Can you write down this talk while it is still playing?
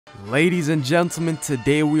Ladies and gentlemen,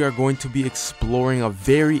 today we are going to be exploring a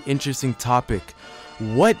very interesting topic.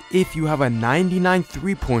 What if you have a 99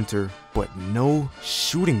 three-pointer but no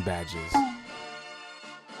shooting badges?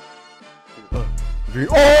 Green.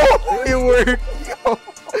 Oh, it worked! Yo.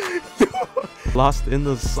 Lost in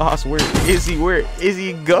the sauce. Where is he? Where is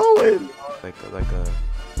he going?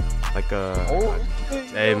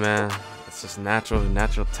 Hey man, it's just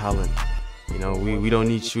natural talent. You know, we don't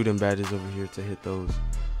need shooting badges over here to hit those.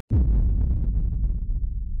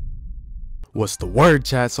 What's the word,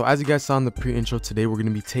 chat? So as you guys saw in the pre-intro, today we're going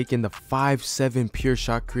to be taking the 5'7" pure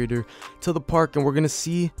shot creator to the park, and we're going to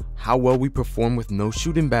see how well we perform with no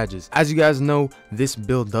shooting badges. As you guys know, this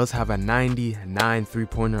build does have a 99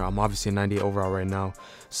 three-pointer. I'm obviously a 98 overall right now,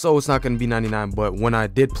 so it's not going to be 99, but when I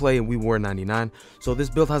did play, we were 99. So this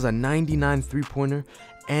build has a 99 three-pointer,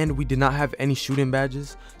 and we did not have any shooting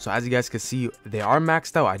badges. So as you guys can see, they are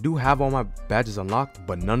maxed out. I do have all my badges unlocked,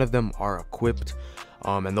 but none of them are equipped.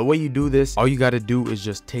 And the way you do this, all you got to do is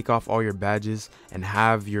just take off all your badges and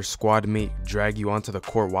have your squad mate drag you onto the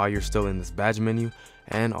court while you're still in this badge menu,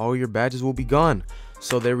 and all your badges will be gone.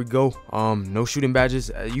 So there we go. No shooting badges.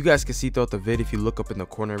 You guys can see throughout the vid, if you look up in the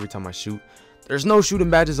corner every time I shoot, there's no shooting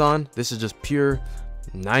badges on. This is just pure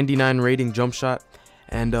 99 rating jump shot.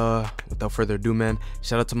 And without further ado, man,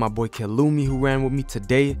 shout out to my boy Kelumi who ran with me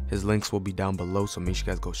today. His links will be down below, so make sure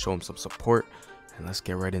you guys go show him some support, and let's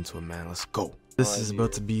get right into it, man. Let's go. This is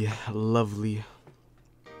about to be lovely.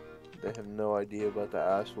 They have no idea about the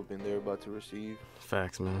ass whooping they're about to receive.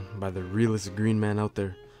 Facts, man. By the realest green man out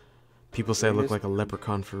there. People say I look like a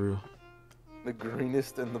leprechaun for real. The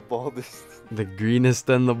greenest and the baldest. The greenest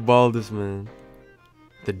and the baldest, man.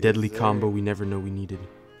 The deadly combo we never know we needed.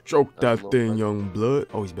 Choke that thing, young blood.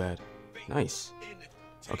 Oh, he's bad. Nice.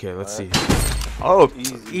 Okay, let's see. Oh,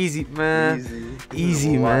 easy, man.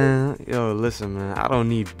 Easy, man. Yo, listen, man. I don't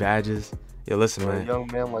need badges. Yo, listen, man. A young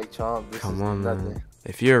man like Chomp, come on, man.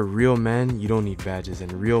 If you're a real man, you don't need badges,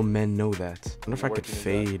 and real men know that. I wonder if I could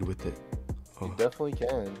fade with it. Oh, you definitely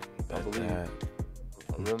can. I believe. That.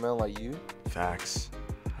 A real man like you? Facts.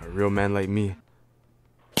 A real man like me.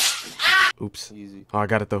 Oops. Easy. Oh, I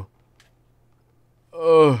got it though.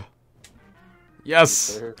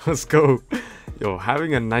 Yes. Let's go. Yo,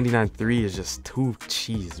 having a 99-3 is just too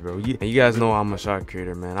cheese, bro. You guys know I'm a shot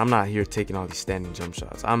creator, man. I'm not here taking all these standing jump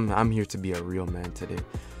shots. I'm here to be a real man today.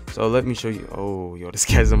 So let me show you. Oh, yo, this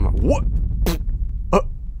guy's on my what? Oh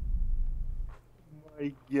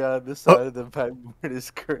my god, this side of the backboard is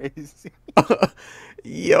crazy.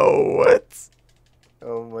 Yo, what?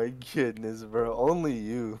 Oh my goodness, bro. Only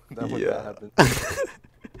you. That would not happen.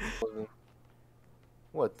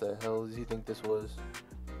 What the hell does he think this was?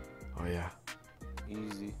 Oh yeah.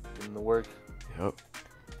 Easy. In the work. Yep.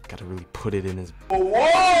 Gotta really put it in his.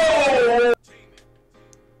 Whoa!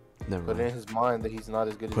 Never Put mind. in his mind that he's not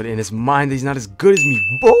as good as Put me. in his mind that he's not as good as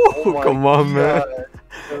me. Oh, come on, man.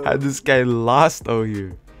 How this guy lost out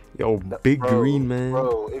here. Yo, big green, man.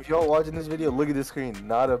 Bro, if y'all watching this video, look at the screen.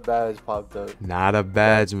 Not a badge popped up. Not a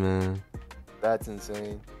badge, man. That's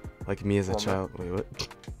insane. Like me as a child. Wait, what?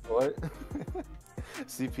 What?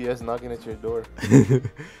 CPS knocking at your door.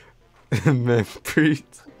 Man,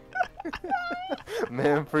 priest.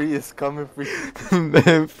 Man, free is coming for you.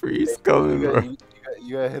 Man, free is coming, bro.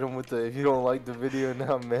 You gotta hit him with the, if you don't like the video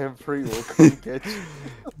now, Man Free will come get you.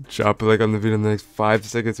 Drop a like on the video in the next 5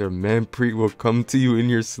 seconds, or Man Free will come to you in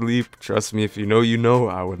your sleep. Trust me, if you know, you know.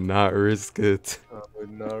 I would not risk it. I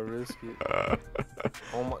would not risk it.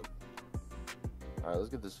 Oh my. Alright, let's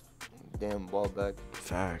get this damn ball back.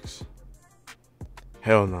 Facts.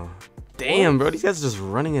 Hell no. Damn, bro, these guys are just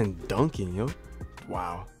running and dunking, yo.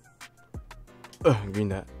 Wow. Green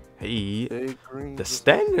that. Hey, the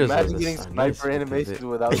standards. Imagine getting sniper animations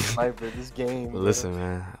without sniper. This game. Listen,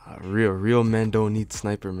 man. Real men don't need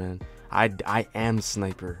sniper, man. I am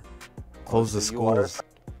sniper. Close the schools.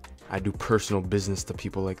 I do personal business to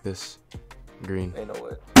people like this. Green. Ain't no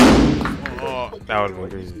way. Oh, that would have been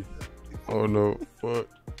crazy. Oh no. Fuck.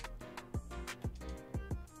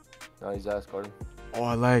 No, he's ass guarding. Oh,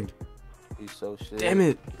 I lagged. He's so shit. Damn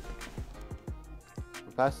it.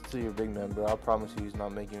 Pass it to your big man, bro. I promise you he's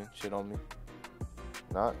not making shit on me.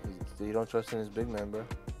 Not. You don't trust in his big man, bro.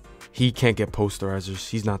 He can't get posterizers.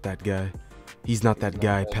 He's not that guy. He's not that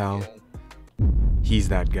guy, pal. He's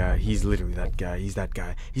that guy. He's literally that guy. He's that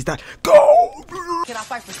guy. He's that. Go! Can I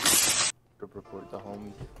fight for report the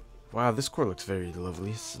homie? Wow, this court looks very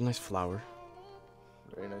lovely. It's a nice flower.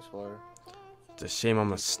 Very nice flower. It's a shame I'm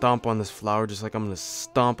gonna stomp on this flower just like I'm gonna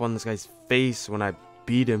stomp on this guy's face when I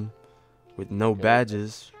beat him with no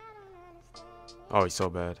badges. Oh, he's so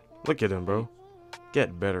bad. Look at him, bro.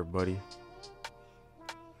 Get better, buddy.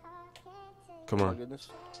 Come Oh on. my goodness.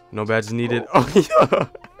 No badges needed. Oh, yeah.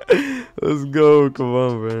 Let's go. Come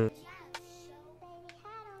on, man.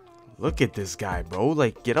 Look at this guy, bro.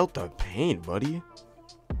 Like, get out the paint, buddy.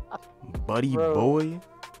 Buddy Bro, boy.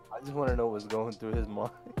 I just want to know what's going through his mind.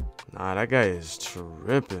 Nah, that guy is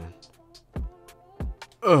tripping.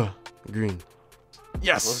 Green. Let's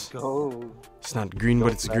Yes. go. It's not green, but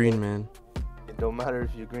Don't it's matter. green, man. It don't matter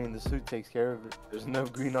if you're green. The suit takes care of it. There's no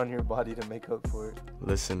green on your body to make up for it.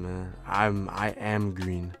 Listen, man. I am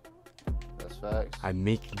green. That's facts. I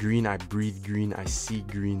make green. I breathe green. I see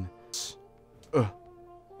green.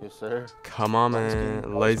 Yes, sir. Come on, Light skin, man. dice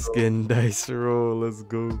Light roll. skin dice roll. Let's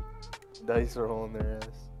go. Dice are on their ass.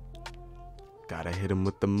 Gotta hit him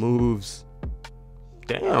with the moves.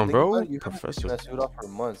 Think Damn, bro. about it, you haven't taken Professional. that suit off for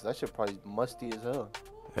months. That shit probably musty as hell.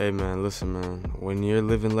 Hey, man. Listen, man. When you're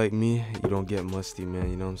living like me, you don't get musty, man.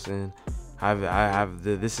 You know what I'm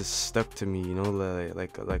saying? This is stuck to me. You know,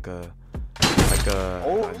 like a.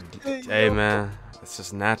 Oh, Hey, man. It's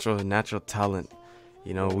just natural talent.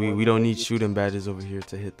 You know, we don't need shooting badges over here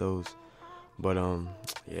to hit those. But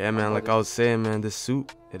yeah, man, like I was saying, man, this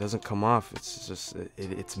suit, it doesn't come off. It's just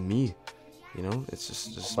it's me. You know, it's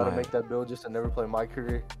just I'm about to make that build just to never play my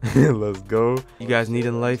career. Let's go. You guys need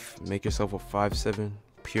in life, make yourself a 5'7"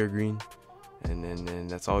 pure green, and then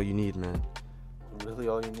that's all you need, man. Really,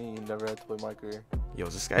 all you need. You never had to play my career. Yo,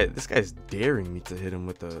 this guy's daring me to hit him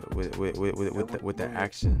with the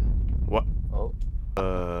action. What? Oh,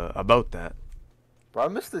 About that. bro, I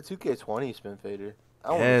missed the 2K20 spin fader. I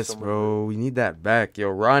want Yes, so much bro. We need that back. Yo,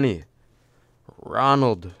 Ronald,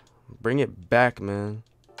 bring it back, man.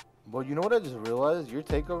 Well, you know what I just realized? Your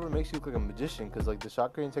takeover makes you look like a magician, because, like, the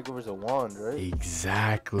shot creating takeover is a wand, right?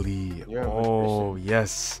 Exactly. You're a Oh, magician.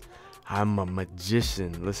 yes. I'm a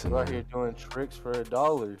magician. Listen, You're out here man. doing tricks for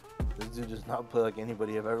 $1. This dude does not play like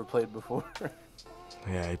anybody I've ever played before.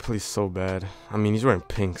 Yeah, he plays so bad. I mean, he's wearing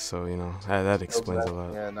pink, so, you know, that explains a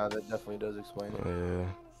lot. Yeah, no, that definitely does explain it. Yeah.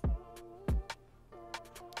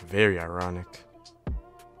 Very ironic.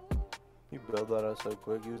 He built that up so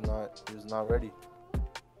quick. He was not ready.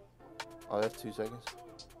 Oh, that's 2 seconds.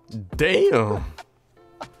 Damn.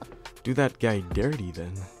 Do that guy dirty,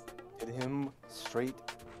 then. Hit him straight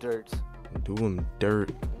dirt. Do him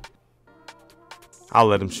dirt. I'll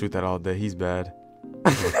let him shoot that all day. He's bad.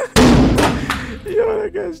 Yo,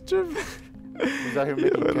 that guy's tripping. He's out here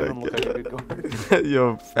making Kevin look like a good guard.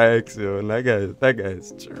 Yo, facts, yo. And that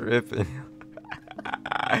guy's tripping.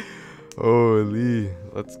 Holy.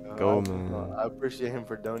 Let's go, man. I appreciate him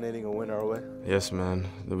for donating a win our way. Yes, man.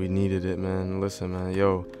 We needed it, man. Listen, man.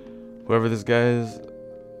 Yo, whoever this guy is,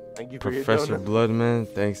 Thank you for your Professor donut. Blood, man.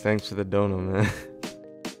 Thanks for the donut, man.